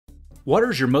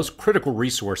Water is your most critical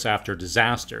resource after a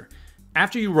disaster.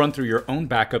 After you run through your own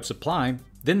backup supply,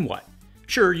 then what?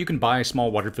 Sure, you can buy small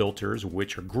water filters,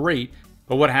 which are great,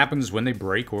 but what happens when they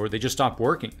break or they just stop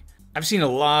working? I've seen a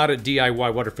lot of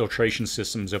DIY water filtration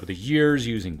systems over the years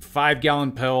using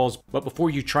 5-gallon pails, but before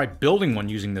you try building one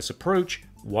using this approach,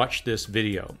 watch this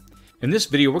video. In this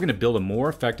video, we're going to build a more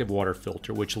effective water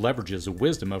filter which leverages the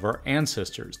wisdom of our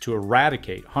ancestors to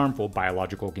eradicate harmful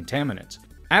biological contaminants.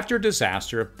 After a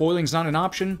disaster, if boiling's not an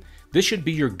option, this should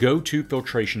be your go-to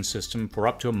filtration system for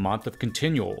up to a month of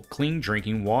continual, clean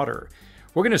drinking water.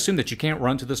 We're going to assume that you can't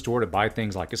run to the store to buy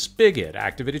things like a spigot,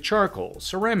 activated charcoal,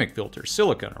 ceramic filter,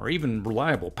 silicone, or even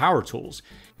reliable power tools.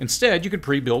 Instead, you could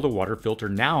pre-build a water filter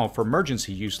now for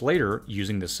emergency use later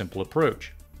using this simple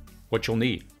approach. What you'll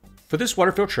need. For this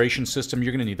water filtration system,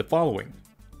 you're going to need the following: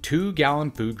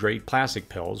 2-gallon food-grade plastic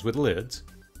pails with lids,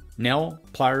 nail,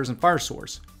 pliers, and fire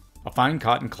source, a fine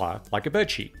cotton cloth like a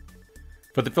bedsheet.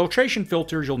 For the filtration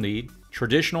filters, you'll need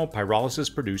traditional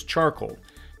pyrolysis-produced charcoal.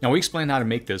 Now, we explained how to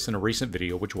make this in a recent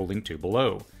video which we'll link to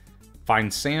below. Fine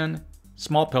sand,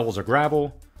 small pebbles of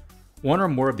gravel, one or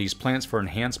more of these plants for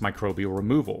enhanced microbial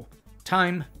removal,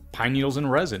 thyme, pine needles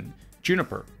and resin,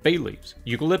 juniper, bay leaves,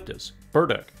 eucalyptus,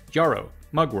 burdock, yarrow,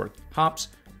 mugwort, hops,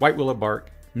 white willow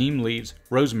bark, neem leaves,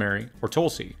 rosemary, or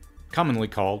tulsi, commonly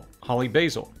called holly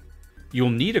basil. You'll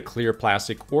need a clear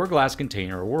plastic or glass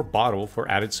container or bottle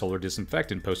for added solar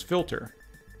disinfectant post-filter.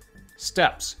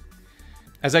 Steps.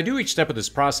 As I do each step of this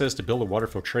process to build a water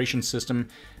filtration system,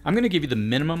 I'm going to give you the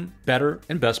minimum, better,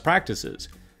 and best practices.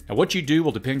 Now, what you do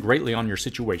will depend greatly on your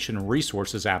situation and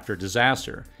resources after a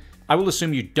disaster. I will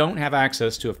assume you don't have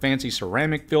access to a fancy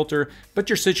ceramic filter, but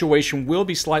your situation will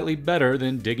be slightly better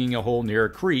than digging a hole near a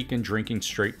creek and drinking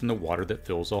straight from the water that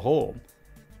fills the hole.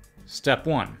 Step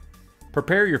 1.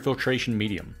 Prepare your filtration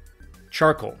medium.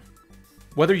 Charcoal.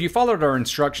 Whether you followed our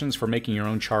instructions for making your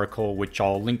own charcoal, which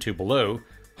I'll link to below,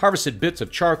 harvested bits of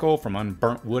charcoal from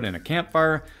unburnt wood in a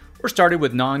campfire, or started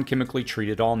with non-chemically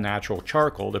treated all-natural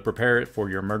charcoal to prepare it for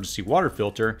your emergency water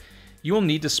filter, you will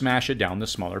need to smash it down to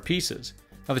smaller pieces.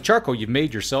 Now, the charcoal you've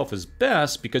made yourself is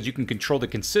best because you can control the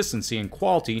consistency and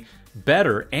quality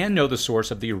better and know the source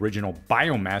of the original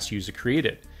biomass used to create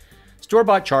it.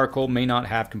 Store-bought charcoal may not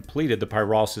have completed the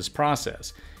pyrolysis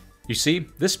process. You see,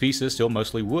 this piece is still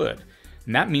mostly wood,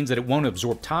 and that means that it won't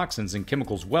absorb toxins and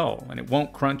chemicals well, and it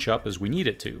won't crunch up as we need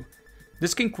it to.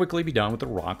 This can quickly be done with a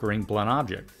rock or ink blunt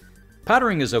object.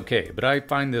 Powdering is okay, but I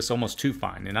find this almost too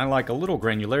fine, and I like a little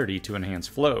granularity to enhance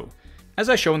flow. As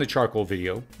I show in the charcoal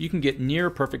video, you can get near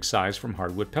perfect size from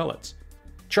hardwood pellets.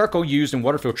 Charcoal used in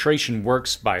water filtration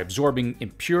works by absorbing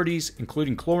impurities,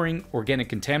 including chlorine, organic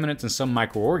contaminants, and some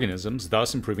microorganisms,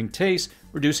 thus improving taste,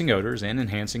 reducing odors, and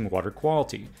enhancing water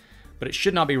quality. But it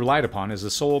should not be relied upon as the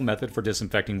sole method for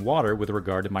disinfecting water with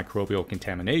regard to microbial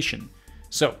contamination.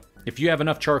 So, if you have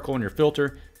enough charcoal in your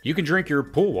filter, you can drink your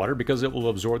pool water because it will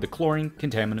absorb the chlorine,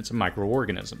 contaminants, and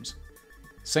microorganisms.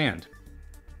 Sand.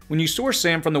 When you source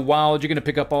sand from the wild, you're going to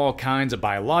pick up all kinds of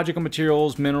biological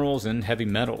materials, minerals, and heavy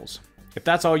metals. If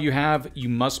that's all you have, you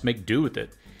must make do with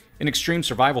it. In extreme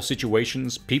survival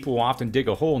situations, people will often dig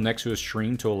a hole next to a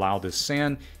stream to allow this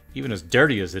sand, even as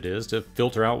dirty as it is, to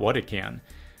filter out what it can.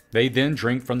 They then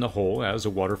drink from the hole as the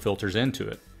water filters into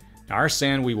it. Now, our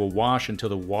sand we will wash until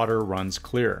the water runs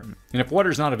clear. And if water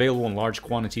is not available in large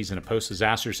quantities in a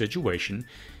post-disaster situation,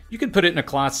 you can put it in a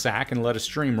cloth sack and let a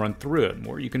stream run through it,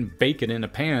 or you can bake it in a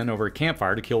pan over a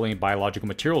campfire to kill any biological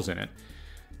materials in it.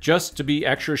 Just to be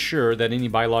extra sure that any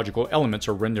biological elements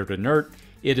are rendered inert,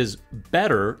 it is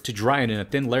better to dry it in a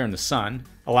thin layer in the sun,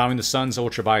 allowing the sun's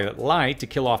ultraviolet light to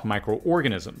kill off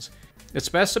microorganisms. It's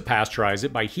best to pasteurize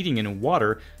it by heating it in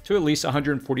water to at least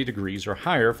 140 degrees or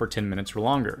higher for 10 minutes or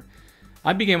longer.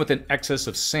 I begin with an excess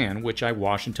of sand, which I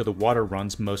wash until the water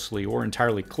runs mostly or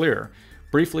entirely clear,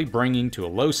 briefly bringing to a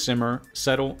low simmer,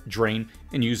 settle, drain,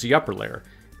 and use the upper layer,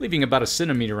 leaving about a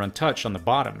centimeter untouched on the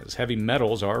bottom, as heavy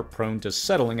metals are prone to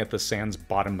settling at the sand's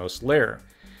bottommost layer.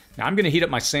 Now, I'm going to heat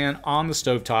up my sand on the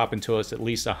stovetop until it's at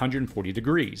least 140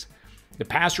 degrees. The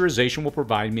pasteurization will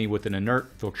provide me with an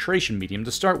inert filtration medium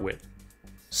to start with.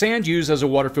 Sand used as a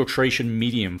water filtration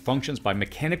medium functions by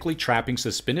mechanically trapping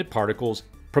suspended particles,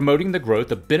 promoting the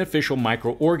growth of beneficial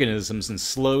microorganisms in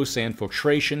slow sand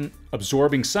filtration,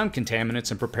 absorbing some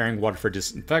contaminants, and preparing water for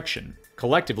disinfection,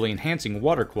 collectively enhancing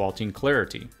water quality and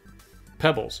clarity.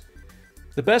 Pebbles.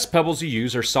 The best pebbles to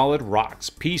use are solid rocks,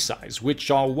 pea-size,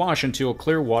 which I'll wash until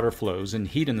clear water flows and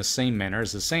heat in the same manner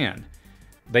as the sand.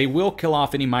 They will kill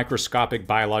off any microscopic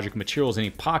biological materials in any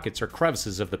pockets or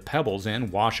crevices of the pebbles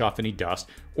and wash off any dust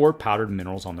or powdered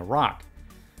minerals on the rock.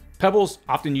 Pebbles,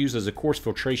 often used as a coarse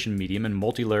filtration medium in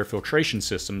multi-layer filtration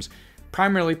systems,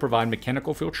 primarily provide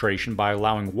mechanical filtration by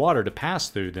allowing water to pass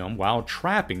through them while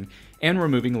trapping and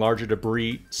removing larger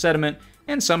debris, sediment,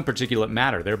 and some particulate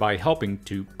matter, thereby helping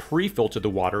to pre-filter the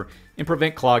water and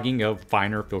prevent clogging of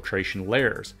finer filtration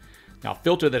layers. Now, a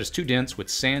filter that is too dense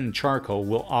with sand and charcoal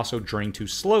will also drain too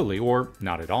slowly or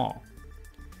not at all.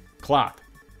 Cloth.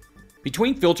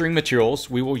 Between filtering materials,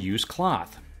 we will use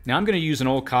cloth. Now, I'm going to use an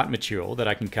old cotton material that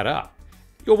I can cut up.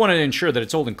 You'll want to ensure that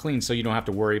it's old and clean so you don't have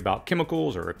to worry about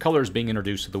chemicals or colors being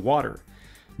introduced to the water.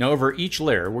 Now, over each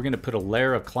layer, we're going to put a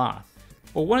layer of cloth.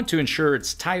 We'll want to ensure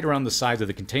it's tight around the sides of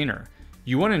the container.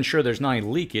 You want to ensure there's not any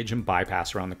leakage and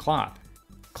bypass around the cloth.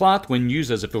 Cloth, when used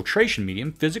as a filtration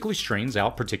medium, physically strains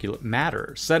out particulate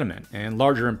matter, sediment, and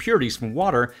larger impurities from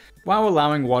water while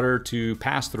allowing water to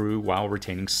pass through while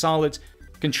retaining solids,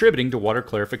 contributing to water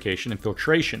clarification and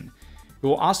filtration. It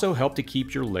will also help to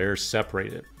keep your layers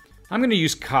separated. I'm going to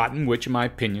use cotton, which in my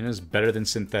opinion is better than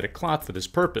synthetic cloth for this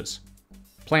purpose.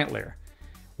 Plant layer.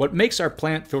 What makes our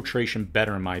plant filtration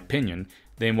better in my opinion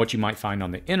than what you might find on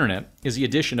the internet is the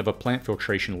addition of a plant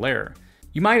filtration layer.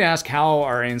 You might ask how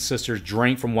our ancestors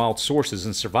drank from wild sources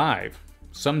and survived.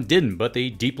 Some didn't, but they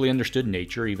deeply understood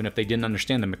nature even if they didn't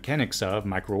understand the mechanics of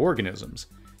microorganisms.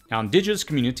 Now, indigenous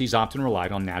communities often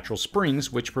relied on natural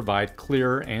springs which provide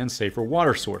clearer and safer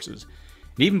water sources.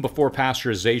 And even before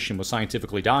pasteurization was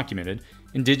scientifically documented,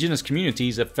 indigenous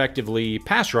communities effectively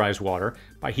pasteurized water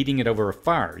by heating it over a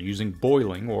fire, using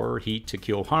boiling or heat to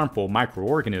kill harmful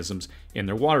microorganisms in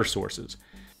their water sources.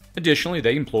 Additionally,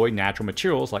 they employed natural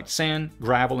materials like sand,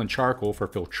 gravel, and charcoal for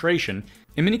filtration,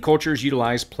 and many cultures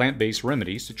utilize plant-based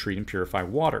remedies to treat and purify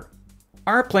water.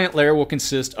 Our plant layer will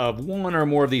consist of one or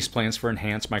more of these plants for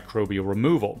enhanced microbial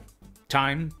removal.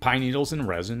 Thyme, pine needles and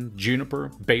resin,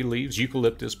 juniper, bay leaves,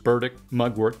 eucalyptus, burdock,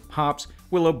 mugwort, hops,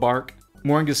 willow bark,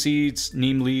 moringa seeds,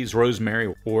 neem leaves,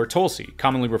 rosemary, or tulsi,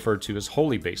 commonly referred to as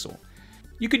holy basil.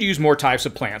 You could use more types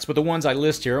of plants, but the ones I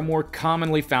list here are more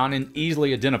commonly found and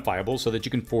easily identifiable so that you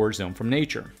can forage them from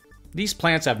nature. These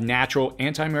plants have natural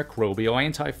antimicrobial,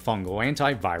 antifungal,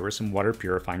 antivirus, and water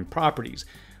purifying properties,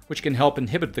 which can help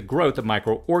inhibit the growth of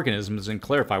microorganisms and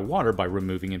clarify water by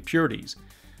removing impurities.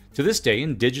 To this day,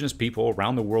 indigenous people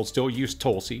around the world still use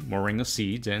tulsi, moringa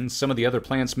seeds, and some of the other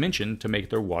plants mentioned to make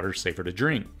their water safer to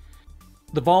drink.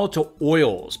 The volatile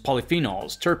oils,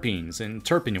 polyphenols, terpenes, and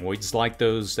terpenoids like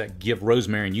those that give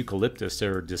rosemary and eucalyptus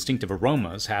their distinctive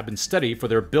aromas have been studied for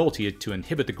their ability to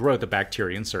inhibit the growth of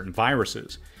bacteria and certain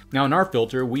viruses. Now in our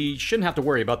filter, we shouldn't have to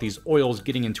worry about these oils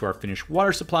getting into our finished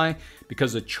water supply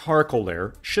because the charcoal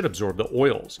layer should absorb the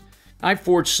oils. I've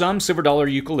foraged some silver dollar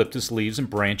eucalyptus leaves and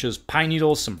branches, pine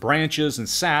needles, some branches, and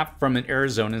sap from an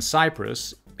Arizona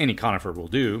cypress, any conifer will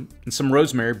do, and some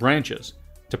rosemary branches.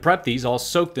 To prep these, I'll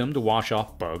soak them to wash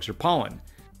off bugs or pollen.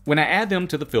 When I add them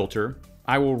to the filter,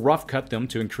 I will rough cut them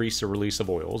to increase the release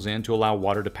of oils and to allow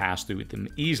water to pass through them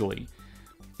easily.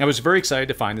 I was very excited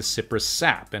to find the cypress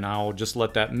sap, and I'll just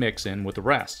let that mix in with the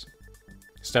rest.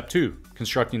 Step 2.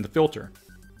 Constructing the filter.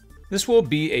 This will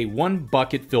be a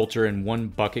 1-bucket filter and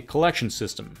 1-bucket collection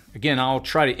system. Again, I'll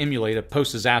try to emulate a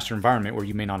post-disaster environment where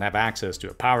you may not have access to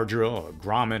a power drill, a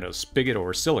grommet, a spigot,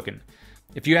 or a silicon.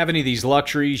 If you have any of these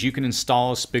luxuries, you can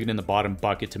install a spigot in the bottom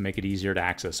bucket to make it easier to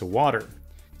access the water.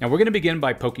 Now we're going to begin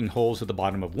by poking holes at the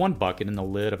bottom of one bucket and the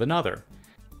lid of another.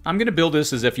 I'm going to build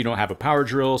this as if you don't have a power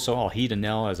drill, so I'll heat a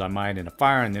nail as I might in a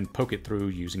fire and then poke it through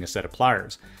using a set of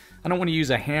pliers. I don't want to use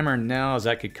a hammer and nail as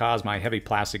that could cause my heavy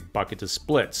plastic bucket to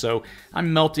split, so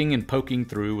I'm melting and poking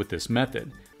through with this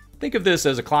method. Think of this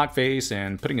as a clock face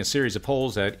and putting a series of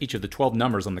holes at each of the 12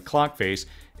 numbers on the clock face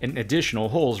and additional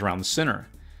holes around the center.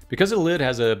 Because the lid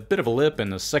has a bit of a lip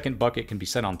and the second bucket can be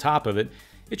set on top of it,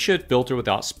 it should filter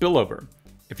without spillover.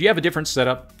 If you have a different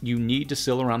setup, you need to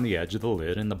seal around the edge of the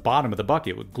lid and the bottom of the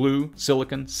bucket with glue,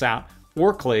 silicone, sap,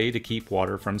 or clay to keep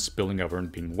water from spilling over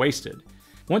and being wasted.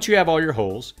 Once you have all your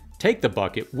holes, take the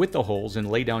bucket with the holes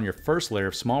and lay down your first layer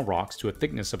of small rocks to a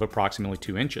thickness of approximately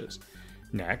 2 inches.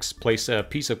 Next, place a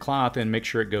piece of cloth and make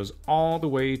sure it goes all the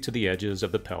way to the edges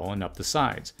of the pail and up the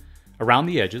sides. Around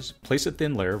the edges, place a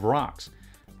thin layer of rocks.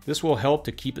 This will help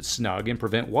to keep it snug and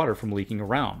prevent water from leaking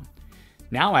around.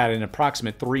 Now add an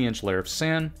approximate 3-inch layer of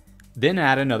sand, then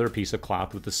add another piece of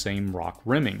cloth with the same rock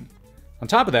rimming. On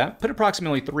top of that, put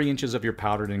approximately 3 inches of your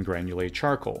powdered and granulated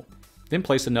charcoal. Then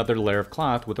place another layer of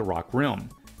cloth with a rock rim.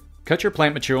 Cut your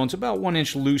plant material into about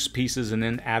 1-inch loose pieces and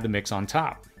then add the mix on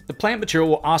top. The plant material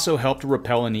will also help to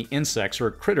repel any insects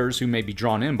or critters who may be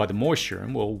drawn in by the moisture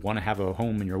and will want to have a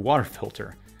home in your water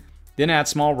filter. Then add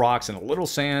small rocks and a little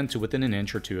sand to within 1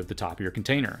 inch or 2 of the top of your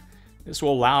container. This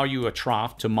will allow you a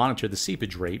trough to monitor the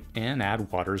seepage rate and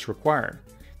add water as required.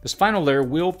 This final layer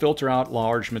will filter out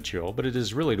large material, but it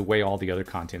is really to weigh all the other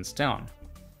contents down.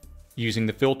 Using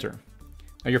the filter.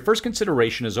 Now, your first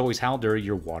consideration is always how dirty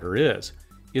your water is.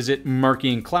 Is it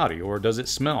murky and cloudy, or does it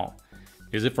smell?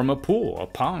 Is it from a pool, a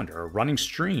pond, or a running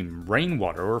stream,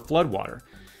 rainwater, or floodwater?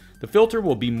 The filter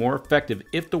will be more effective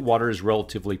if the water is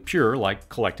relatively pure, like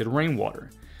collected rainwater.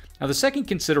 Now, the second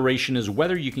consideration is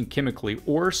whether you can chemically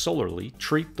or solarly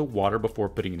treat the water before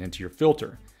putting it into your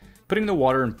filter. Putting the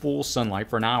water in full sunlight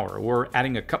for an hour, or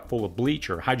adding a cupful of bleach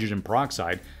or hydrogen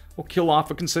peroxide will kill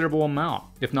off a considerable amount,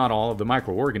 if not all, of the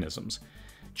microorganisms.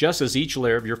 Just as each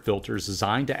layer of your filter is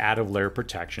designed to add a layer of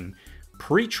protection,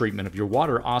 pre-treatment of your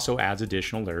water also adds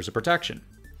additional layers of protection.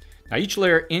 Now, each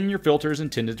layer in your filter is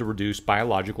intended to reduce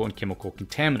biological and chemical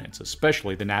contaminants,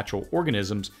 especially the natural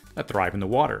organisms that thrive in the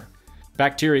water.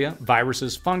 Bacteria,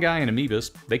 viruses, fungi, and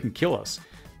amoebas, they can kill us.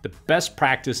 The best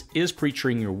practice is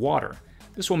pre-treating your water.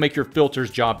 This will make your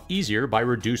filter's job easier by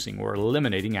reducing or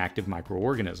eliminating active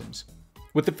microorganisms.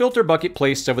 With the filter bucket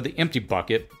placed over the empty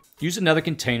bucket, use another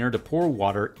container to pour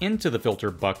water into the filter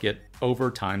bucket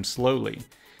over time slowly.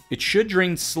 It should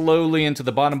drain slowly into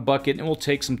the bottom bucket and will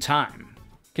take some time.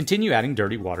 Continue adding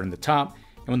dirty water in the top,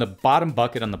 and when the bottom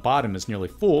bucket on the bottom is nearly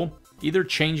full, either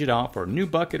change it out for a new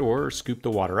bucket or scoop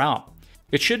the water out.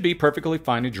 It should be perfectly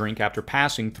fine to drink after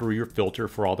passing through your filter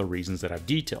for all the reasons that I've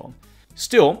detailed.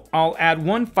 Still, I'll add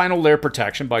one final layer of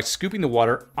protection by scooping the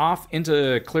water off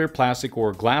into clear plastic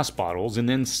or glass bottles and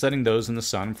then setting those in the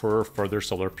sun for further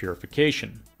solar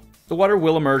purification. The water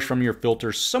will emerge from your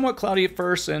filter somewhat cloudy at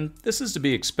first, and this is to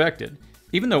be expected.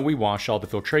 Even though we wash all the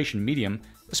filtration medium,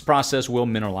 this process will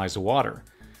mineralize the water.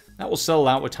 That will settle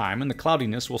out with time, and the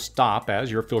cloudiness will stop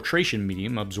as your filtration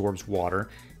medium absorbs water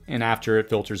and after it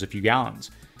filters a few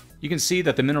gallons. You can see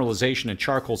that the mineralization in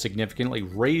charcoal significantly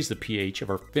raised the pH of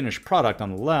our finished product on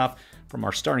the left from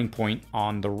our starting point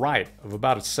on the right of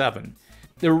about a 7.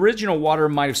 The original water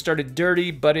might have started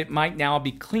dirty, but it might now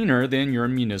be cleaner than your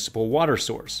municipal water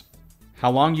source. How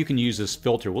long you can use this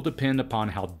filter will depend upon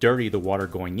how dirty the water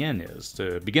going in is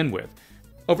to begin with.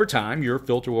 Over time, your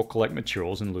filter will collect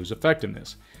materials and lose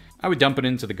effectiveness. I would dump it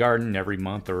into the garden every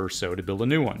month or so to build a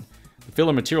new one. The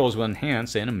filler materials will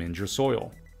enhance and amend your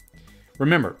soil.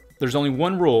 Remember, there's only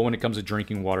one rule when it comes to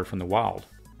drinking water from the wild.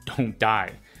 Don't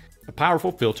die. A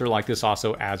powerful filter like this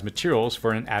also adds materials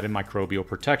for an added microbial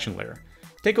protection layer.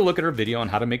 Take a look at our video on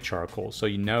how to make charcoal so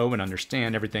you know and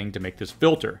understand everything to make this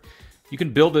filter. You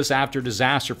can build this after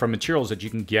disaster from materials that you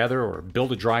can gather, or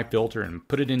build a dry filter and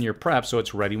put it in your prep so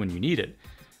it's ready when you need it.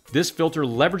 This filter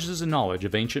leverages the knowledge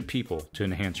of ancient people to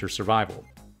enhance your survival.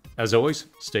 As always,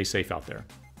 stay safe out there.